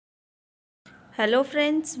Hello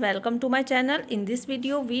friends, welcome to my channel. In this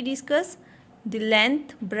video we discuss the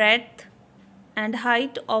length, breadth and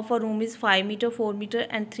height of a room is 5 meter, 4 meter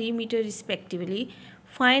and 3 meter respectively.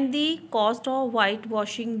 Find the cost of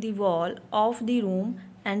whitewashing the wall of the room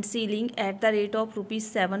and ceiling at the rate of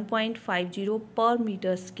rupees 7.50 per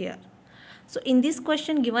meter square. So in this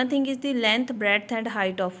question given thing is the length, breadth and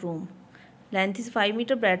height of room. Length is 5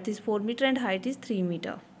 meter, breadth is 4 meter and height is 3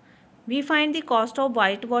 meter. We find the cost of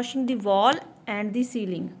whitewashing the wall and the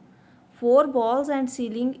ceiling. 4 walls and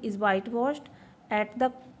ceiling is whitewashed at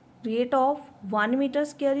the rate of 1 meter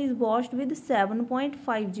square is washed with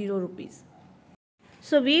 7.50 rupees.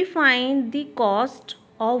 So we find the cost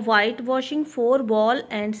of whitewashing 4 wall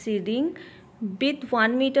and ceiling with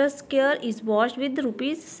 1 meter square is washed with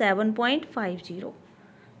rupees 7.50.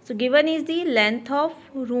 So given is the length of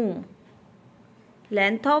room.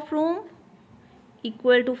 Length of room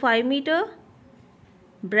equal to 5 meter,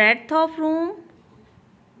 breadth of room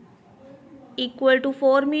equal to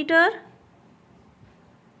 4 meter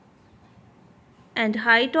and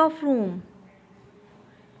height of room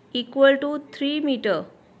equal to 3 meter.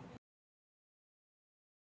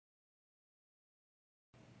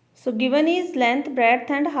 So given is length,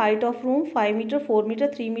 breadth and height of room 5 meter, 4 meter,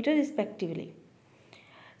 3 meter respectively.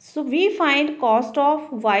 So we find cost of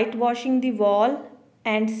whitewashing the wall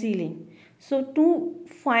and ceiling. So to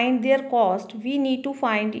find their cost, we need to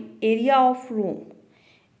find area of room.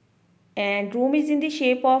 And room is in the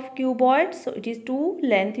shape of cuboid. So it is 2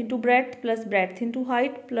 length into breadth plus breadth into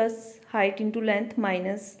height plus height into length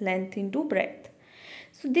minus length into breadth.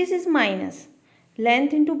 So this is minus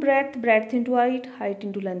length into breadth, breadth into height, height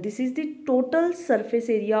into length. This is the total surface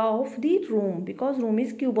area of the room because room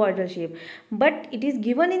is cuboidal shape. But it is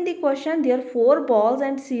given in the question their 4 walls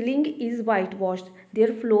and ceiling is whitewashed.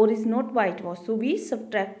 Their floor is not whitewashed. So we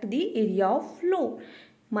subtract the area of floor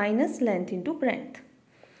minus length into breadth.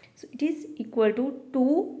 So it is equal to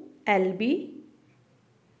 2 LB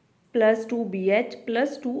plus 2 BH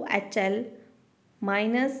plus 2 HL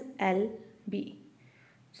minus LB.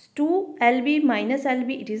 2 LB minus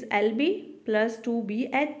LB, it is LB plus 2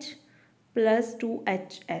 BH plus 2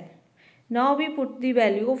 HL. Now we put the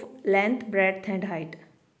value of length, breadth and height.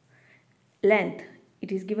 Length,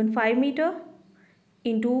 it is given 5 meter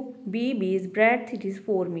into B is breadth, it is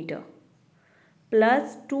 4 meter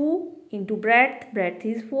plus 2 into breadth, breadth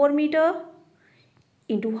is 4 meter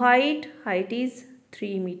into height, height is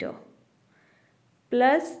 3 meter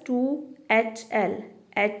plus 2 HL,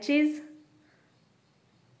 H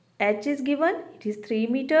is given, it is 3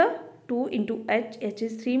 meter, 2 into H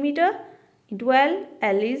is 3 meter, into L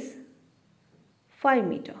is 5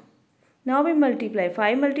 meter. Now we multiply,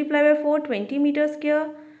 5 multiplied by 4, 20 meter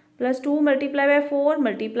square, plus 2 multiplied by 4,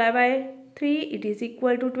 multiplied by 3, it is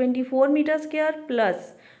equal to 24 meter square,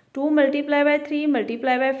 plus 2 multiplied by 3,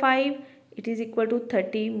 multiplied by 5, it is equal to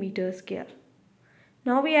 30 meter square.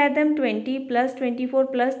 Now we add them 20 plus 24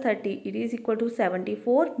 plus 30, it is equal to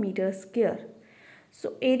 74 meter square.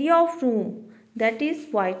 So area of room that is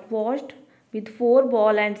whitewashed with 4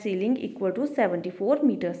 wall and ceiling equal to 74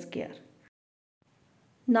 meter square.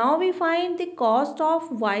 Now we find the cost of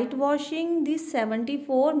whitewashing this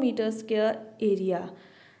 74 meter square area.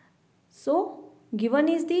 So given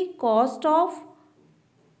is the cost of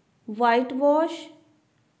whitewash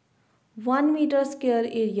 1 meter square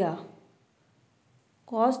area.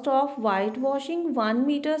 Cost of whitewashing 1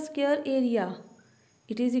 meter square area.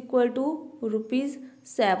 It is equal to rupees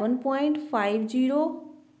 7.50.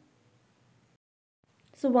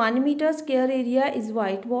 So 1 meter square area is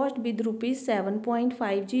whitewashed with rupees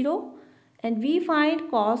 7.50 and we find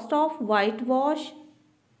cost of whitewash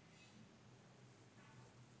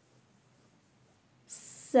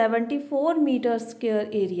 74 meter square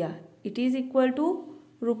area. It is equal to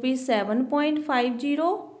rupees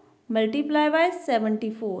 7.50 multiplied by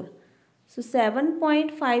 74. So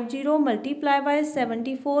 7.50 multiplied by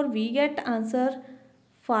 74, we get answer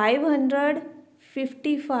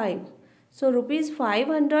 555. So rupees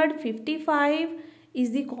 555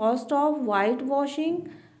 is the cost of whitewashing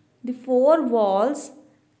the 4 walls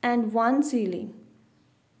and 1 ceiling.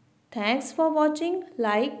 Thanks for watching.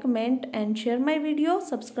 Like, comment and share my video.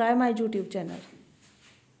 Subscribe my YouTube channel.